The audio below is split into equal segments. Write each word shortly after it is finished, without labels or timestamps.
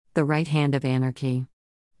The right hand of anarchy.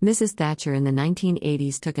 Mrs. Thatcher in the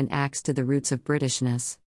 1980s took an axe to the roots of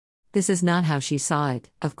Britishness. This is not how she saw it,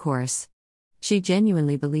 of course. She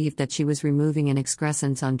genuinely believed that she was removing an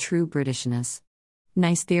excrescence on true Britishness.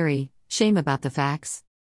 Nice theory, shame about the facts.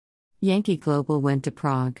 Yankee Global went to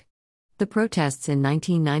Prague. The protests in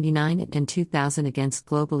 1999 and 2000 against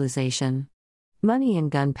globalization. Money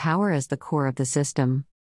and gun power as the core of the system.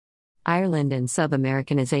 Ireland and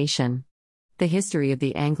sub-Americanization. The history of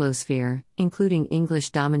the Anglosphere, including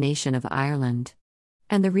English domination of Ireland.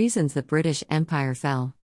 And the reasons the British Empire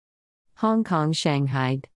fell. Hong Kong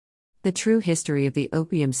Shanghaied. The true history of the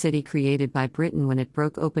opium city created by Britain when it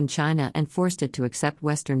broke open China and forced it to accept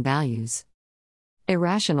Western values.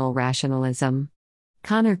 Irrational rationalism.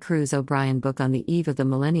 Conor Cruz O'Brien book on the eve of the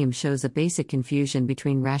millennium shows a basic confusion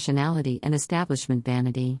between rationality and establishment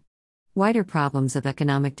vanity. Wider problems of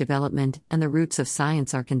economic development and the roots of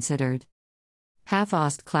science are considered.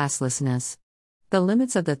 Half-assed classlessness. The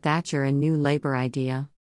limits of the Thatcher and New Labour idea.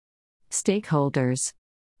 Stakeholders.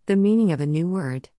 The meaning of a new word.